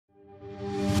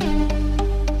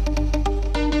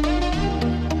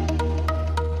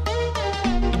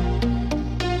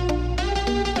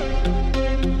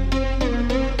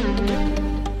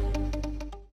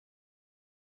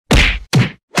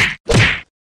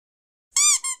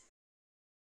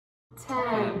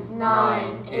10,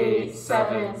 9, 8,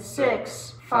 7,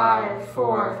 6, 5,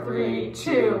 4, 3,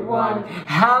 2, 1.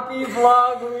 Happy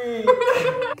vlog week!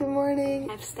 Good morning.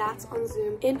 I have stats on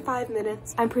Zoom in 5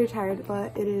 minutes. I'm pretty tired,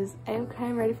 but it is a-okay.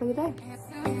 I'm ready for the day.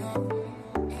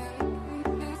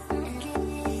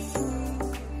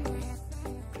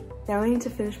 Now I need to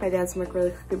finish my dance homework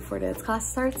really quickly before dance class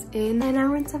starts in an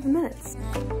hour and 7 minutes.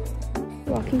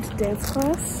 Walking to dance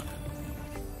class.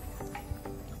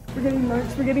 We're getting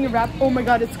lunch, we're getting a wrap. Oh my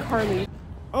god, it's Carly.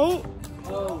 Oh!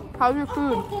 How's your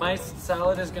food? My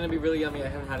salad is gonna be really yummy. I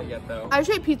haven't had it yet though. I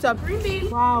just ate pizza. Green bean.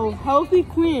 Wow, healthy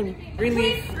queen. Green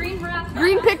leaf. Green wrap.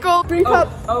 Green pickle. Green cup.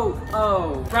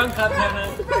 Oh. Brown cup, Hannah.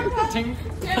 Tink.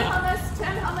 10 hummus.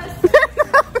 10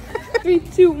 hummus. 3,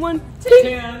 2, 1.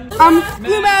 Tan.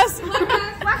 Blue mask.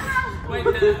 White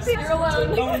mask. You're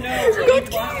alone. Oh no. Good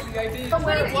the ID. But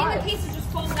what if in the case it just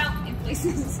falls out in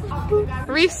places?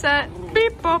 Reset.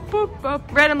 Beep, boop, boop, boop.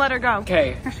 Random, let her go.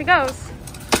 Okay. Here she goes.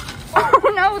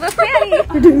 Oh no, the fanny.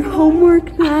 We're doing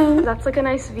homework now. That's like a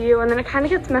nice view, and then it kind of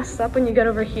gets messed up when you get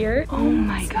over here. Oh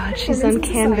my god, she's on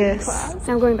Canvas.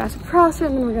 Now I'm going back to CrossFit,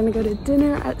 and then we're gonna go to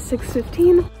dinner at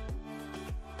 6:15.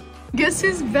 Guess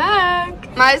who's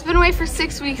back? Maya's been away for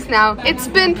 6 weeks now. It's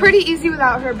been pretty easy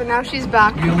without her, but now she's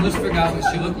back. You almost forgot what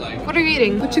she looked like. What are you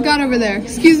eating? What you got over there?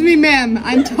 Excuse me, ma'am.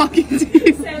 I'm talking to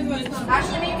you.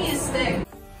 Actually, maybe a stick.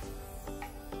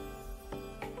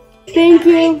 Thank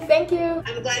you. Thank you.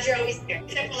 I'm glad you're always here.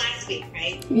 Except for last week,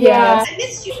 right? Yeah. I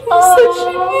missed you.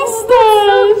 Oh,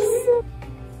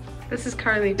 this is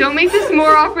Carly. Don't make this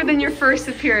more awkward than your first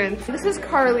appearance. This is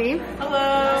Carly.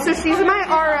 Hello. So she's my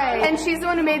RA, and she's the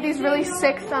one who made these really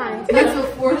sick signs. That's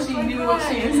before she knew what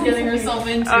she was getting herself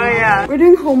into. Oh yeah. We're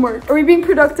doing homework. Are we being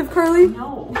productive, Carly?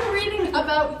 No. I'm reading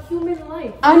about human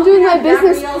life. I'm doing my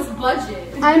business. Gabrielle's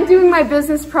budget. I'm doing my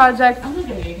business project. I'm not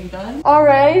getting anything done.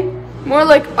 RA? More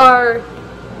like our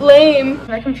lame.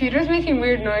 My computer's making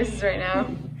weird noises right now.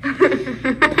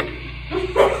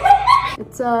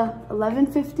 It's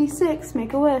 11:56.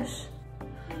 Make a wish.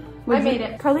 I made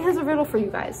it. Carly has a riddle for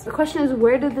you guys. The question is,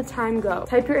 where did the time go?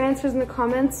 Type your answers in the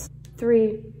comments.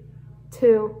 3,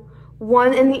 2,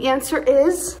 1, and the answer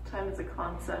is Time is a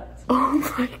concept. oh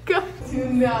my god. Do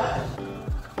not.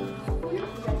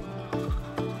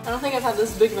 I don't think I've had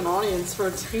this big of an audience for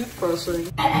a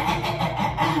toothbrushing.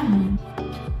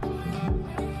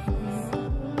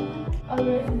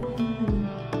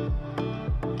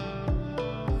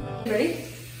 Ready?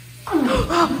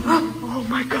 Oh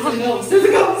my god.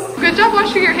 Good job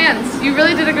washing your hands. You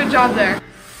really did a good job there.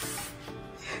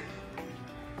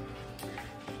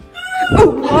 Oh,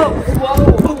 whoa.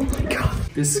 Oh my god.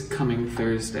 This coming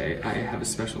Thursday, I have a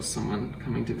special someone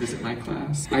coming to visit my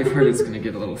class. I've heard it's gonna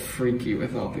get a little freaky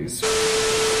with all these.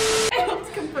 I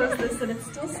helped compose this and it's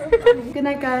still so funny. Good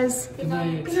night, guys. Good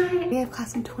night. Good night. We have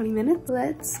class in 20 minutes.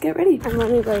 Let's get ready. I'm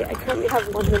running late. I currently have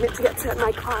 1 minute to get to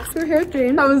my class. Your hair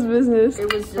changed. How was business?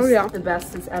 It was just the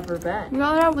best it's ever been. We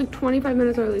got out like 25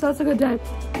 minutes early, so that's a good day.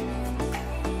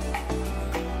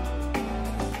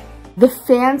 The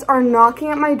fans are knocking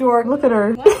at my door. Look at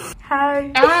her. What?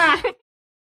 Hi. Ah.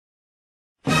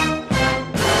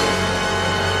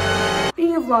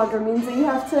 Being a vlogger means that you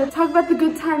have to talk about the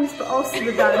good times, but also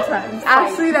the bad times.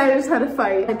 Ashley and I just had a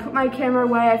fight. I put my camera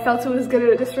away. I felt it was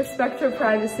gonna disrespect her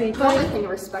privacy. The only thing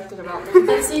respected about me.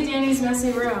 Let's see Dani's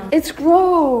messy room. It's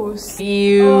gross.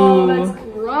 Ew. Oh, that's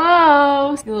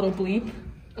gross. You little bleep.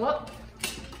 Oh.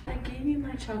 I gave you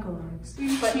my chocolates.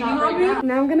 But not right now.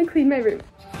 Now I'm gonna clean my room.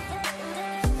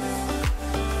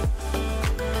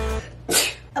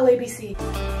 LABC.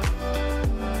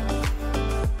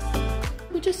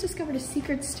 We just discovered a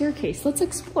secret staircase. Let's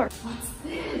explore. What's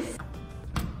this?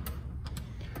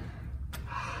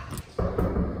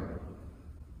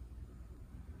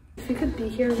 If you could be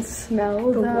here and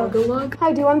smell the wugga-lug.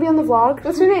 Hi, do you want to be on the vlog?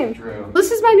 What's your name? Drew.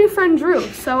 This is my new friend, Drew.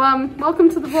 So, welcome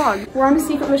to the vlog. We're on a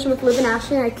secret mission with Liv and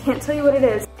Ashley, and I can't tell you what it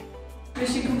is.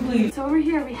 Mission complete. So over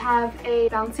here we have a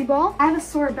bouncy ball. I have a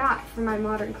sore back for my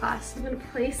modern class. I'm gonna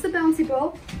place the bouncy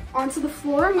ball onto the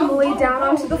floor. I'm gonna lay down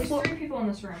onto the floor. There's 3 people in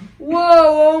this room.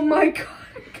 Whoa, oh my god,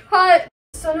 cut.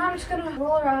 So now I'm just gonna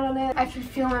roll around on it. I can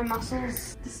feel my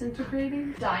muscles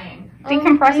disintegrating. Dying.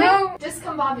 Decompressing? No.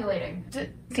 Discombobulating.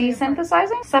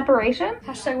 Desynthesizing? Separation?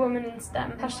 Hashtag women in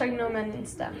STEM. Hashtag no men in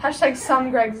STEM. Hashtag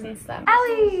some Gregs in STEM.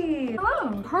 Allie!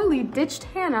 Hello. Carly ditched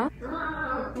Hannah.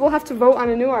 We'll have to vote on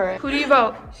a new RA. Who do you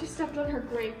vote? She stepped on her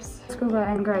grapes. Scuba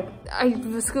and Greg.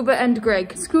 Scuba and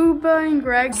Greg. Scuba and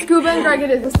Greg. Scuba and Greg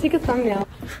it is. Let's take a thumbnail.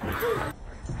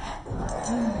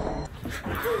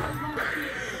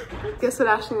 Guess what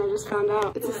Ashley and I just found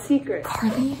out? It's a secret.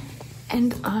 Carly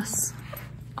and us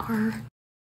are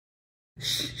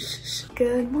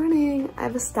Good morning. I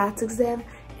have a stats exam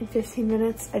in 15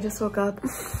 minutes. I just woke up.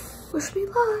 Wish me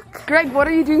luck. Greg, what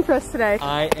are you doing for us today?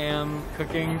 I am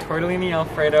cooking tortellini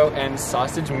Alfredo and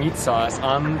sausage meat sauce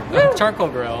on a charcoal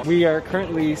grill. We are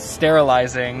currently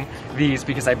sterilizing these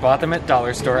because I bought them at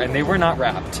dollar store and they were not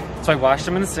wrapped. So I washed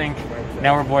them in the sink.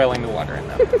 Now we're boiling the water in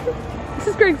them. This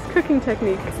is Greg's cooking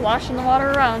technique. Washing the water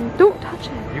around. Don't touch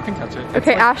it. You can touch it.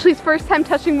 Okay, Ashley's first time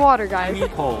touching water, guys.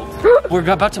 Cold. We're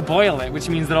about to boil it, which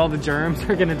means that all the germs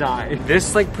are gonna die.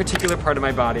 This like particular part of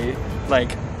my body,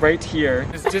 like right here,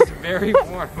 is just very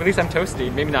warm. At least I'm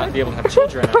toasty. Maybe not be able to have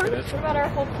children after this. What about our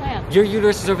whole plan? Your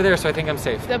uterus is over there, so I think I'm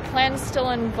safe. The plan still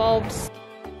involves...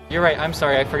 You're right, I'm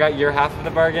sorry. I forgot your half of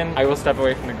the bargain. I will step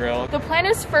away from the grill. The plan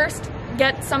is first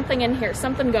get something in here,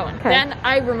 something going. Okay. Then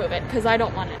I remove it because I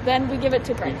don't want it. Then we give it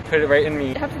to Greg. Put it right in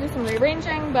me. I have to do some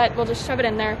rearranging, but we'll just shove it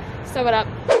in there, sew it up.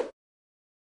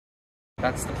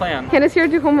 That's the plan. Hannah's here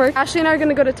to do homework. Ashley and I are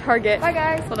gonna go to Target. Bye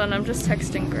guys. Hold on, I'm just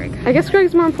texting Greg. I guess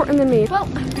Greg's more important than me. Well,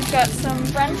 we've got some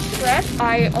French bread.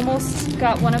 I almost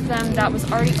got one of them that was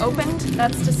already opened.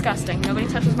 That's disgusting. Nobody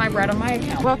touches my bread on my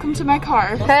account. Welcome to my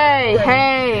car. Hey,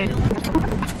 hey.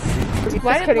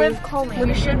 Why did Liv call me?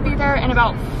 We should be there in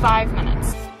about 5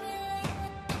 minutes.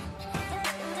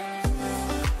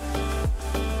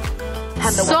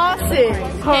 Sausage!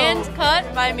 Hand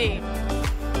cut by me.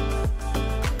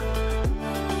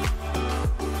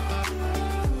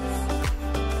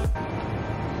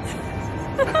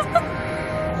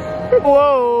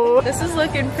 Whoa. This is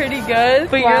looking pretty good,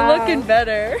 but Wow. you're looking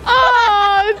better.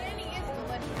 Oh!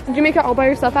 Did you make it all by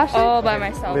yourself, Ashley? All by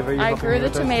myself. Liv, are you I helping grew me the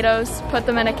with this? tomatoes, put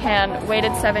them in a can,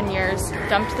 waited 7 years,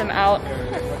 dumped them out.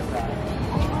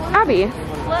 Abby,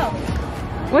 Hello.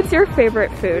 what's your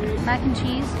favorite food? Mac and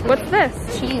cheese. What's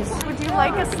this? Cheese. Would you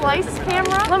like a slice,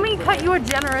 camera? Let me cut you a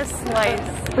generous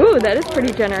slice. Ooh, that is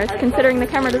pretty generous considering the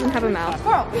camera doesn't have a mouth.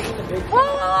 Whoa,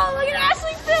 look at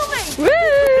Ashley filming! Woo!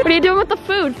 What are you doing with the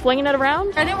food? Flinging it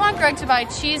around? I didn't want Greg to buy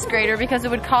a cheese grater because it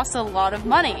would cost a lot of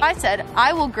money. I said,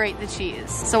 I will grate the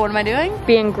cheese. So what am I doing?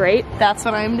 Being great. That's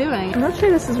what I'm doing. I'm not sure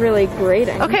this is really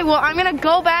grating. Okay, well, I'm gonna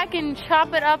go back and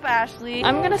chop it up, Ashley.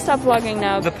 I'm gonna stop vlogging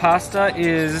now. The pasta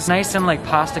is nice and like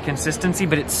pasta consistency,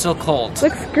 but it's still cold.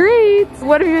 Looks great.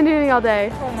 What have you been doing all day?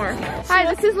 Homework.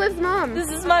 Hi, this is Liv's mom.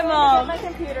 This is my mom. My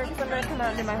computer because I'm gonna come out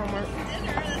and do my homework.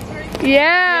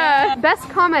 Yeah. Best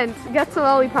comment gets a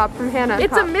lollipop from Hannah.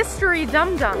 It's a mystery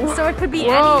dum-dum, so it could be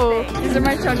Whoa. anything. These are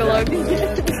my chug-a-lugs.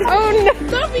 Oh no.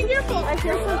 Stop, be careful. I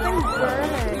feel something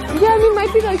burning. Yeah, I mean, it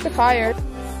might be like the fire.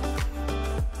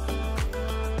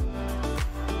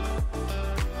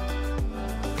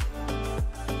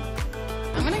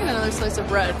 I'm gonna get another slice of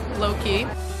bread, low-key.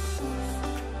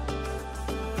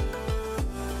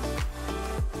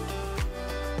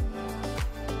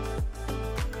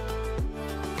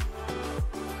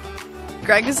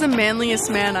 Greg is the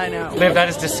manliest man I know. Liv, that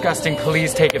is disgusting.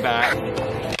 Please take it back.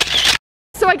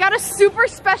 So I got a super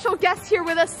special guest here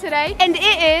with us today, and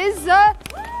it is,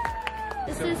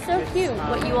 This is so cute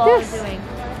what you all are doing.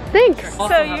 thanks.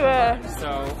 So you,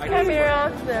 Come here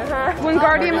also, huh?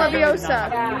 Wingardium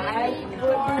Leviosa.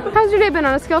 How's your day been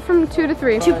on a scale from 2 to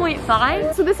 3?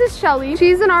 2.5? So this is Shelly.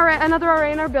 She's another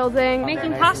RA in our building.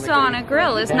 Making pasta on a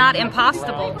grill is not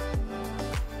impossible.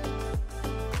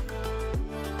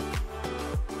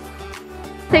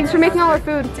 Thanks for making all our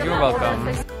food. You're welcome.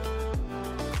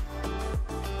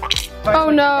 Oh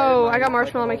no, I got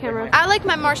marshmallow on my camera. I like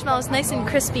my marshmallows nice and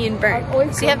crispy and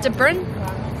burnt. So you have to burn,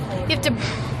 you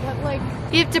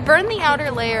have to burn the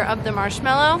outer layer of the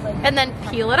marshmallow and then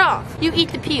peel it off. You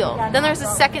eat the peel. Then there's a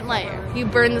second layer. You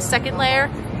burn the second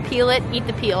layer, peel it, eat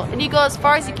the peel. And you go as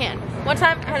far as you can. One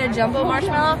time I had a jumbo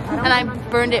marshmallow and I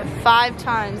burned it 5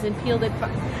 times and peeled it 5.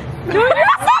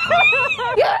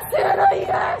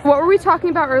 What were we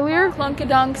talking about earlier?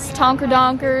 Clunkadunks,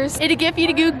 tonker-donkers. It a gif, eat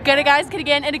a goo, get a guys, get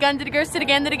again, it a gun, did a girl, sit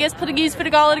again, did a guess, put a goose, put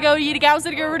a gall, it a go, eat a gals,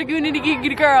 it a girl, it a goon, it a goo,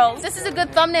 get a girls. This is a good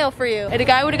thumbnail for you. It a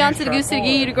guy would a gone, sit a goose, sit a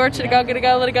gee, eat a gore, sit a go, get a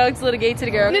go, let a go, let a gay, sit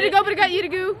a girl. Need to go, but I got you to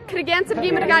go. Could again, sit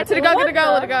again, but I got to go, get a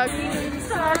go, let a go.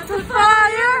 Start the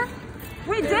fire!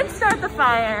 We did start the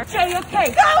fire. Okay,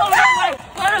 okay. Go!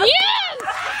 Yes!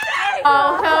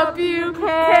 I'll help you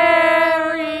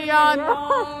carry on.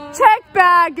 Check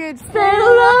baggage.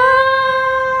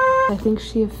 I think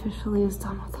she officially is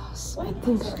done with us. I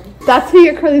think that's how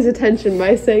you get Carly's attention,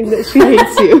 by saying that she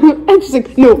hates you. And she's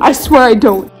like, no, I swear I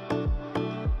don't.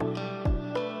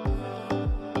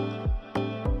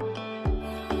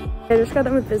 I just got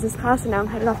done with business class and now I'm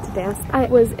headed off to dance. I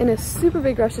was in a super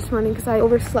big rush this morning because I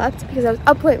overslept because I was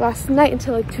up late last night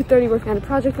until like 2:30 working on a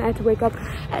project and I had to wake up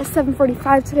at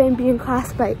 7:45 today and be in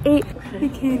class by 8. Hey,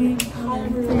 Katie.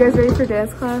 You guys ready for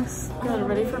dance class? Got it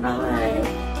ready for ballet.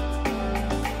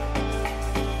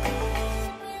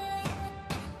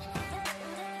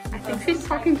 I think she's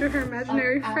talking to her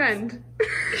imaginary friend.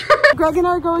 Greg and I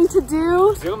are going to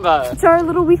do Zumba. It's our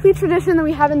little weekly tradition that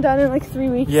we haven't done in like 3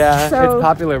 weeks. Yeah, so it's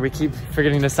popular. We keep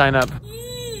forgetting to sign up.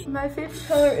 My favorite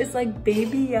color is like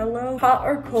baby yellow. Hot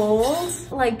or cold?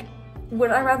 Like,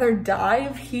 would I rather die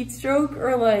of heat stroke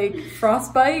or like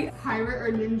frostbite? pirate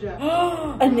or ninja?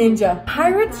 A ninja.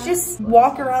 Pirates just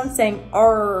walk around saying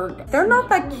arg. They're not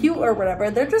that cute or whatever.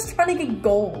 They're just trying to get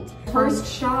gold. First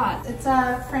shot. It's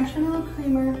a French vanilla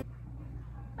creamer.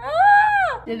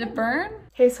 Did it burn?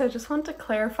 Hey, so I just wanted to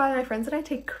clarify, my friends and I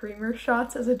take creamer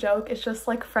shots as a joke. It's just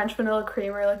like French vanilla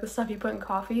creamer, like the stuff you put in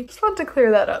coffee. Just wanted to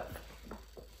clear that up.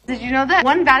 Did you know that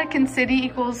 1 Vatican City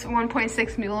equals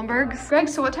 1.6 Muhlenbergs? Greg,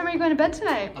 so what time are you going to bed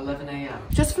tonight? 11 a.m.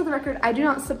 Just for the record, I do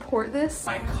not support this.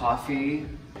 My coffee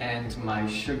and my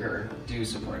sugar do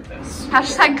support this.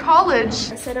 Hashtag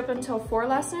college. I stayed up until 4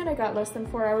 last night. I got less than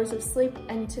 4 hours of sleep,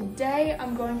 and today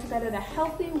I'm going to bed at a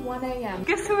healthy 1 a.m.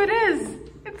 Guess who it is?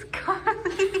 It's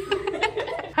Carly.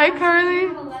 Hi, Carly.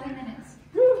 11 minutes.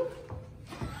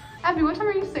 Abby, what time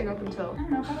are you staying up until? I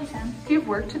don't know, probably 10. Do you have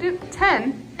work to do?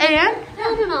 10 a.m.? I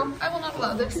don't know. I will not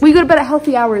allow this. We go to bed at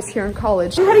healthy hours here in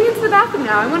college. I'm heading into the bathroom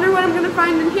now. I wonder what I'm gonna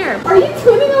find in here. Are you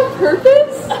tuning on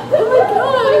purpose? Oh my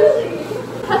gosh.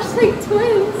 Hashtag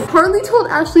twins. Carly told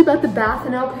Ashley about the bath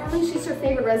and now apparently she's her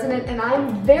favorite resident and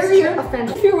I'm very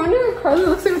offended. If you're wondering what Carly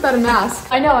looks like without a mask.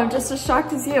 I know, I'm just as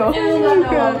shocked as you. Oh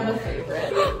I'm the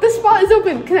favorite. The spot is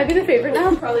open. Can I be the favorite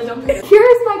now? Probably don't be. Here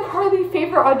is my Carly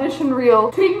favorite audition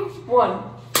reel. Take 1.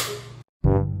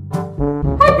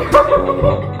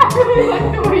 I really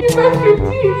like the way you brush your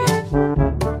teeth.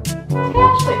 Hey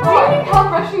Ashley, do you need help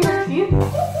brushing your teeth?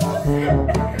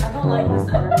 I don't like this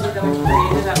energy that was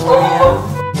created at 1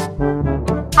 a.m.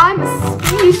 I'm a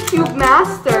speed cube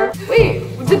master. Wait,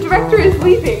 the director is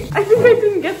leaving. I think I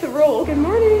didn't get the role. Good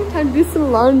morning. Time to do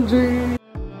some laundry.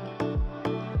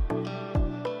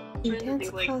 Dance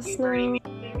class now.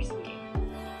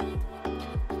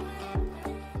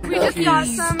 We just got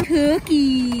some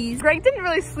cookies. Greg didn't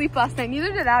really sleep last night.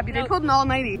 Neither did Abby. They pulled an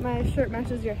all-nighty. My shirt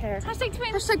matches your hair. Hashtag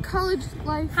twins. Hashtag college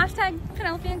life. Hashtag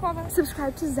Penelope and Quava.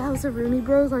 Subscribe to Zowzaroonie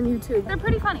Bros on YouTube. They're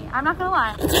pretty funny, I'm not gonna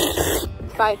lie.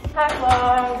 Bye.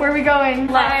 Hello. Where are we going?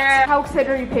 Left. How excited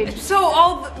are you, Paige?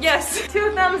 So yes,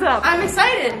 2 thumbs up. I'm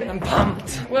excited. I'm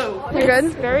pumped. Whoa. You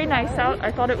good? Very nice out. I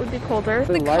thought it would be colder.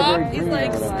 The library He's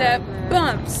like, step,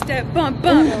 bump,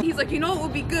 bump. He's like, you know what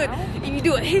would be good? And you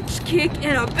do a hitch kick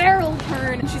and a barrel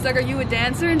turn. And she's like, are you a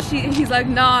dancer? And he's like,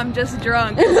 nah, I'm just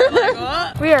drunk. And I'm like,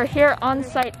 what? We are here on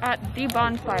site at the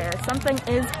bonfire. Something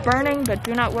is burning, but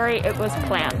do not worry, it was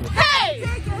planned. Hey!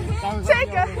 Take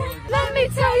a let me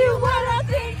tell you what I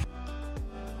think.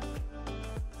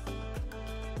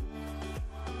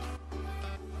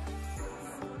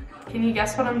 Can you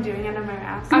guess what I'm doing under my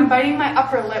mask? I'm biting my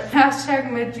upper lip. Hashtag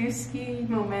Medvedovski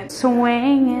moment.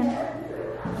 Swinging.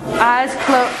 Eyes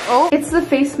closed. Oh, it's the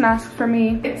face mask for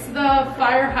me. It's the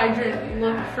fire hydrant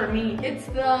look for me. It's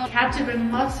the ketchup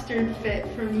and mustard fit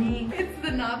for me. It's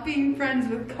the not being friends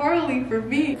with Carly for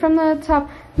me. From the top,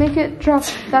 make it drop.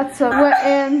 That's a wet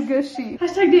and gushy.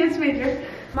 Hashtag dance major.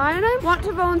 Maya and I want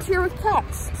to volunteer with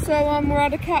cats. So we're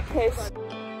at a cat place.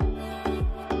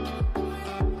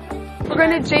 We're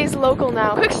going to Jay's Local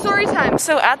now. Quick story time.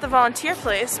 So at the volunteer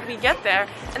place, we get there,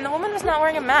 and the woman was not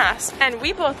wearing a mask, and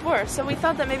we both were. So we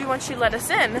thought that maybe when she let us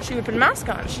in, she would put a mask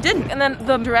on. She didn't. And then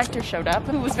the director showed up,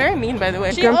 who was very mean, by the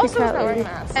way. She also was not wearing a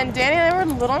mask. And Danny and I were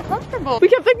a little uncomfortable. We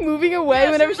kept like moving away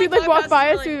whenever she'd like walk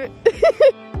by us. It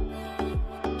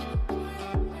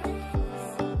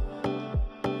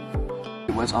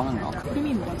What's almond milk? What do you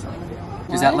mean what's almond milk?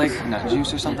 Is that like nut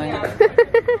juice or something?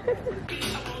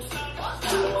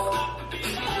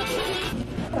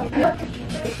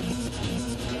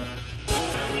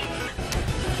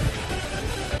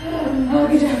 Oh,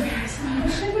 good job, guys.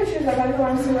 Should my shoes up? I don't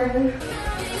want to see where I'm.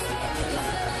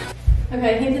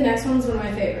 Okay, I think the next one's one of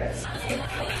my favorites.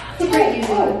 Great, you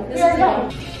do. This is go.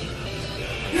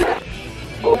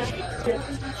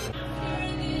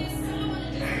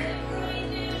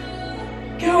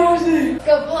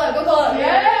 Go blood.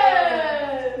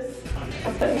 Yes!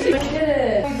 We did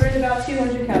it. We burned about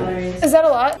 200 calories. Is that a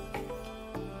lot?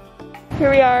 Here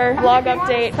we are, vlog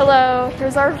update. Hello,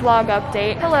 here's our vlog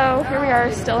update. Hello, here we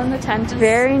are, still in the tent.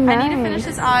 Very nice. I need to finish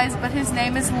his eyes, but his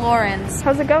name is Lawrence.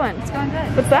 How's it going? It's going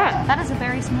good. What's that? That is a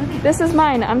berry smoothie. This is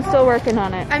mine. I'm still working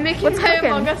on it. I'm making What's my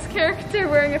cooking? Among Us character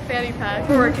wearing a fanny pack.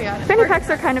 We're working on it. Fanny packs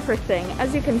are kind of her thing,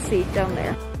 as you can see down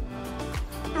there.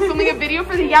 filming a video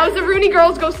for the Yowza Rooney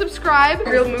girls. Go subscribe.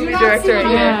 Real movie director.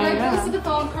 Greg goes to the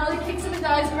phone, Carly kicks him and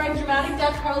dies. Greg, dramatic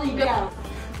death, Carly, you get out.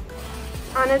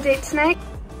 On a date tonight.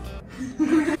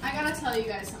 I gotta tell you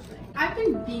guys something. I've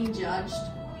been being judged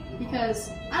because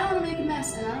I don't want to make a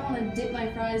mess and I don't want to dip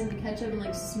my fries in the ketchup and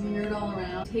like smear it all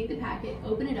around. Take the packet,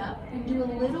 open it up, and do a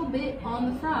little bit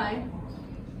on the fry.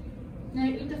 And I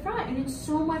eat the fry, and it's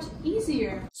so much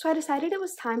easier. So I decided it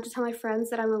was time to tell my friends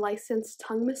that I'm a licensed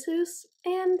tongue masseuse,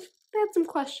 and they had some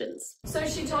questions. So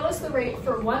she told us the rate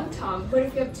for one tongue, but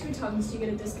if you have 2 tongues, do you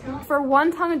get a discount? For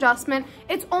one tongue adjustment,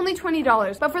 it's only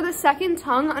 $20. But for the second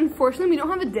tongue, unfortunately, we don't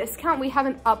have a discount. We have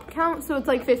an up count, so it's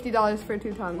like $50 for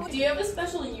 2 tongues. Do you have a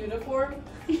special uniform?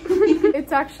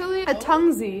 It's actually a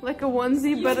tonguesie, like a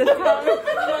onesie, but a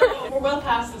tongue. We're well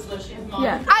past this list. She has mono.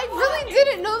 Yeah. I really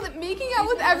didn't know that making out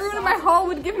with everyone in my hall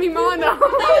would give me mono.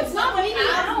 It's not funny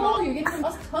at all. You get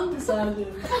us tongue massages.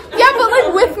 Yeah, but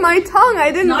like with my tongue,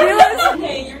 I didn't realize.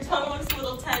 Hey, your tongue looks a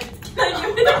little tense.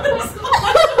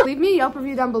 Leave me a Yelp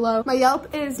review down below. My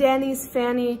Yelp is Dani's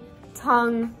Fanny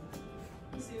Tongue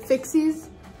Fixies.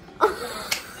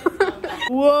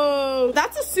 Whoa,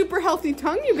 that's a super healthy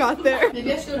tongue you got there.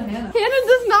 Maybe I should go to Hannah. Hannah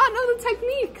does not know the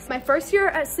techniques. My first year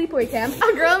at sleepaway camp,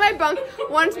 a girl in my bunk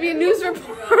wanted to be a news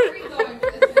reporter.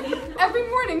 Every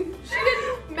morning, she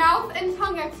did mouth and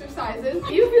tongue exercises.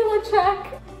 Uvula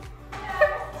check.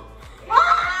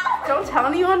 Don't tell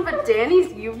anyone, but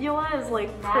Danny's uvula is like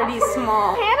pretty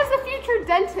small. Hannah's a future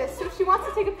dentist, so she wants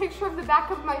to take a picture of the back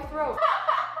of my throat.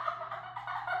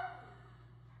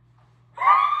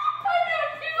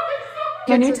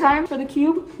 Menu time for the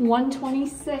cube,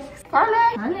 126.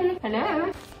 Carly.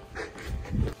 Hello.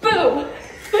 Boom!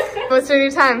 What's your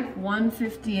new time?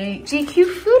 1:58. GQ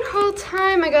food hall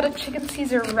time. I got a chicken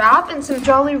Caesar wrap and some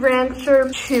Jolly Rancher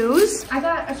chews. I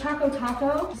got a Choco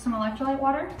Taco, some electrolyte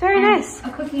water. Very nice. A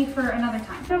cookie for another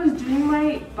time. I was doing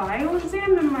my bio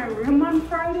exam in my room on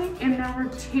Friday, and there were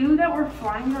 2 that were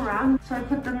flying around. So I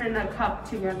put them in a cup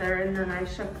together, and then I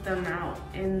shook them out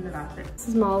in the bathroom. This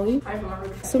is Molly. Hi, Mark.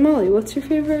 So Molly, what's your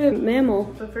favorite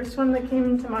mammal? The first one that came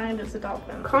into mind is a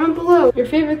dolphin. Comment below your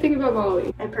favorite thing about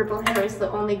Molly. My purple hair is the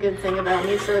only good thing about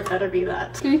me, so it better be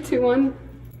that. 3, 2, 1.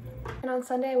 And on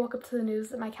Sunday, I woke up to the news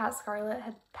that my cat Scarlet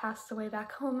had passed away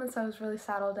back home, and so I was really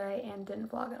sad all day and didn't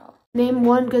vlog at all. Name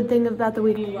one good thing about the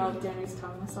week. I love Danny's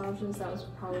tongue massages. That was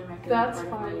probably my favorite That's part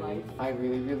fine. of my life. I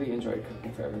really enjoyed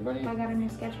cooking for everybody. I got a new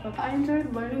sketchbook. I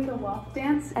enjoyed learning the walk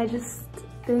dance. I just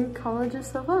think college is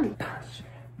so fun.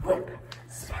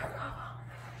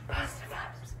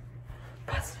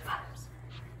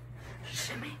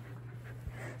 Shimmy.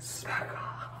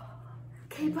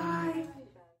 Okay, bye.